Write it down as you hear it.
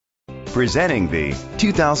Presenting the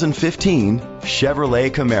 2015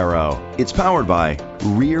 Chevrolet Camaro. It's powered by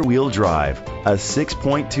rear-wheel drive, a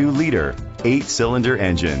 6.2-liter, 8-cylinder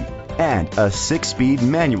engine, and a 6-speed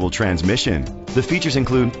manual transmission. The features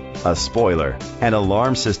include a spoiler, an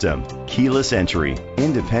alarm system, keyless entry,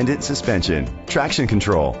 independent suspension, traction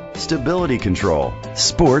control, stability control,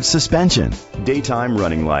 sport suspension, daytime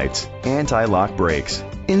running lights, anti-lock brakes.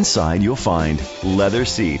 Inside you'll find leather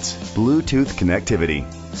seats, Bluetooth connectivity,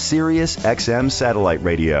 Sirius XM satellite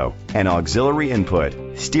radio, an auxiliary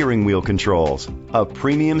input, steering wheel controls, a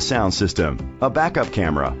premium sound system, a backup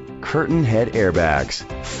camera, curtain head airbags,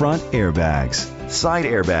 front airbags, side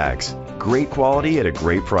airbags. Great quality at a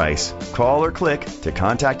great price. Call or click to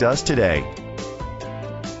contact us today.